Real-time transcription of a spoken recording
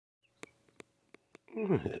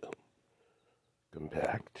Welcome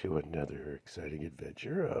back to another exciting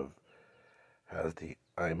adventure of how's the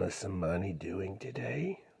Cemani doing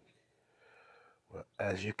today? Well,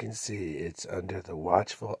 as you can see, it's under the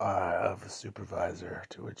watchful eye of a supervisor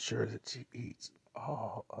to ensure that she eats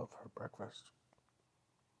all of her breakfast.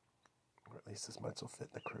 Or at least as much will fit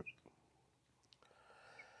in the crew.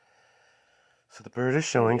 So the bird is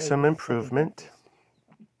showing some improvement.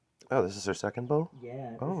 Oh, this is her second bowl?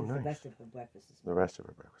 Yeah, oh, this is nice. the rest of her breakfast. The rest of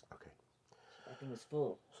her breakfast, okay. I think it's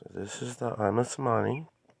full. So this is the Cemani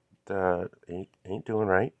that ain't doing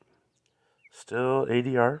right. Still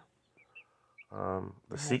ADR.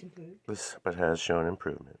 But has shown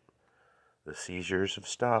improvement. The seizures have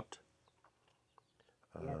stopped.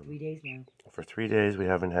 Yeah, 3 days now. For 3 days, we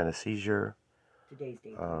haven't had a seizure. Today's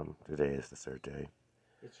day. Today is the third day.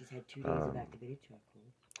 But she's had 2 days of activated charcoal.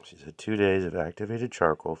 She's had 2 days of activated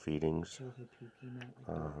charcoal feedings. Until her poo came out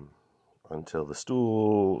like until the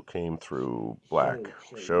stool came through black,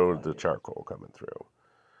 showed the charcoal coming through.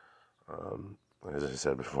 As I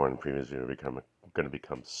said before in the previous video, we're going to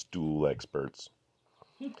become stool experts.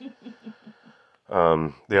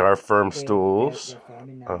 They are firm stools,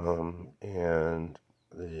 and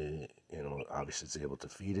the animal obviously is able to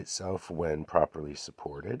feed itself when properly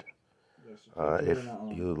supported.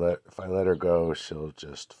 If I let her go, she'll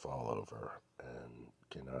just fall over and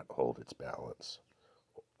cannot hold its balance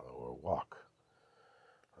or walk.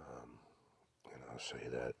 And I'll show you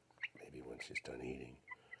that maybe when she's done eating.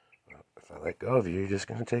 If I let go of you, you're just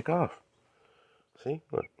going to take off. See?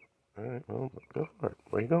 Look. All right, well, go for it.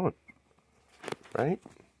 Where are you going? Right?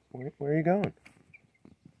 Where are you going?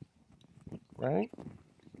 Right?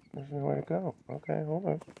 There's nowhere to go. Okay, hold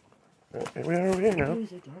on. We are over here now. Don't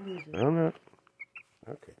lose it. I'm not.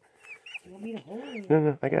 Okay. You want me to hold it?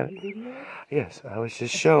 No, I got it. Yes, I was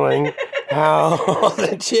just showing how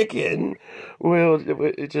the chicken will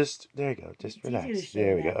just, there you go, just relax.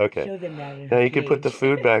 There we go, okay. Show them that now you can put the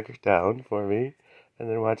food back down for me, and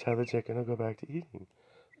then watch how the chicken will go back to eating.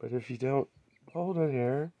 But if you don't hold her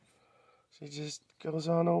here, she just goes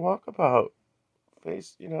on a walkabout.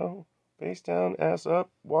 Face down, ass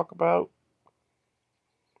up, walkabout.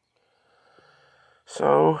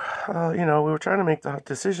 So, we were trying to make the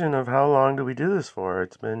decision of how long do we do this for.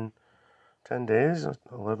 It's been 10 days,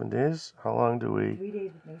 11 days. How long do we... 3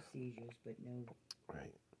 days with no seizures, but no...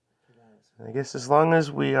 Right. I guess as long as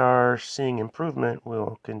we are seeing improvement,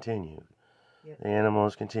 we'll continue. Yep. The animal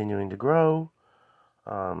is continuing to grow.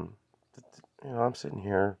 I'm sitting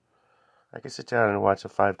here. I can sit down and watch a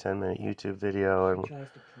 5-10 minute YouTube video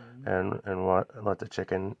and let the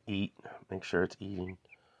chicken eat, make sure it's eating.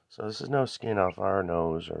 So this is no skin off our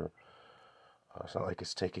nose, or it's not like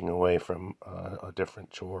it's taking away from a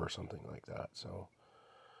different chore or something like that. So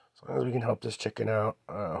as long as we can help this chicken out,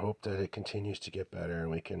 I hope that it continues to get better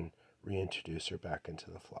and we can reintroduce her back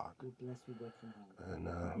into the flock. And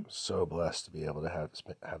I'm so blessed to be able to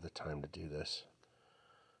have the time to do this.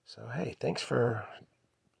 So hey, thanks for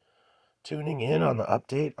tuning in on the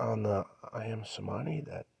update on the Ayam Cemani,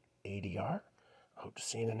 that ADR. I hope to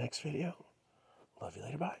see you in the next video. Love you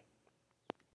later. Bye.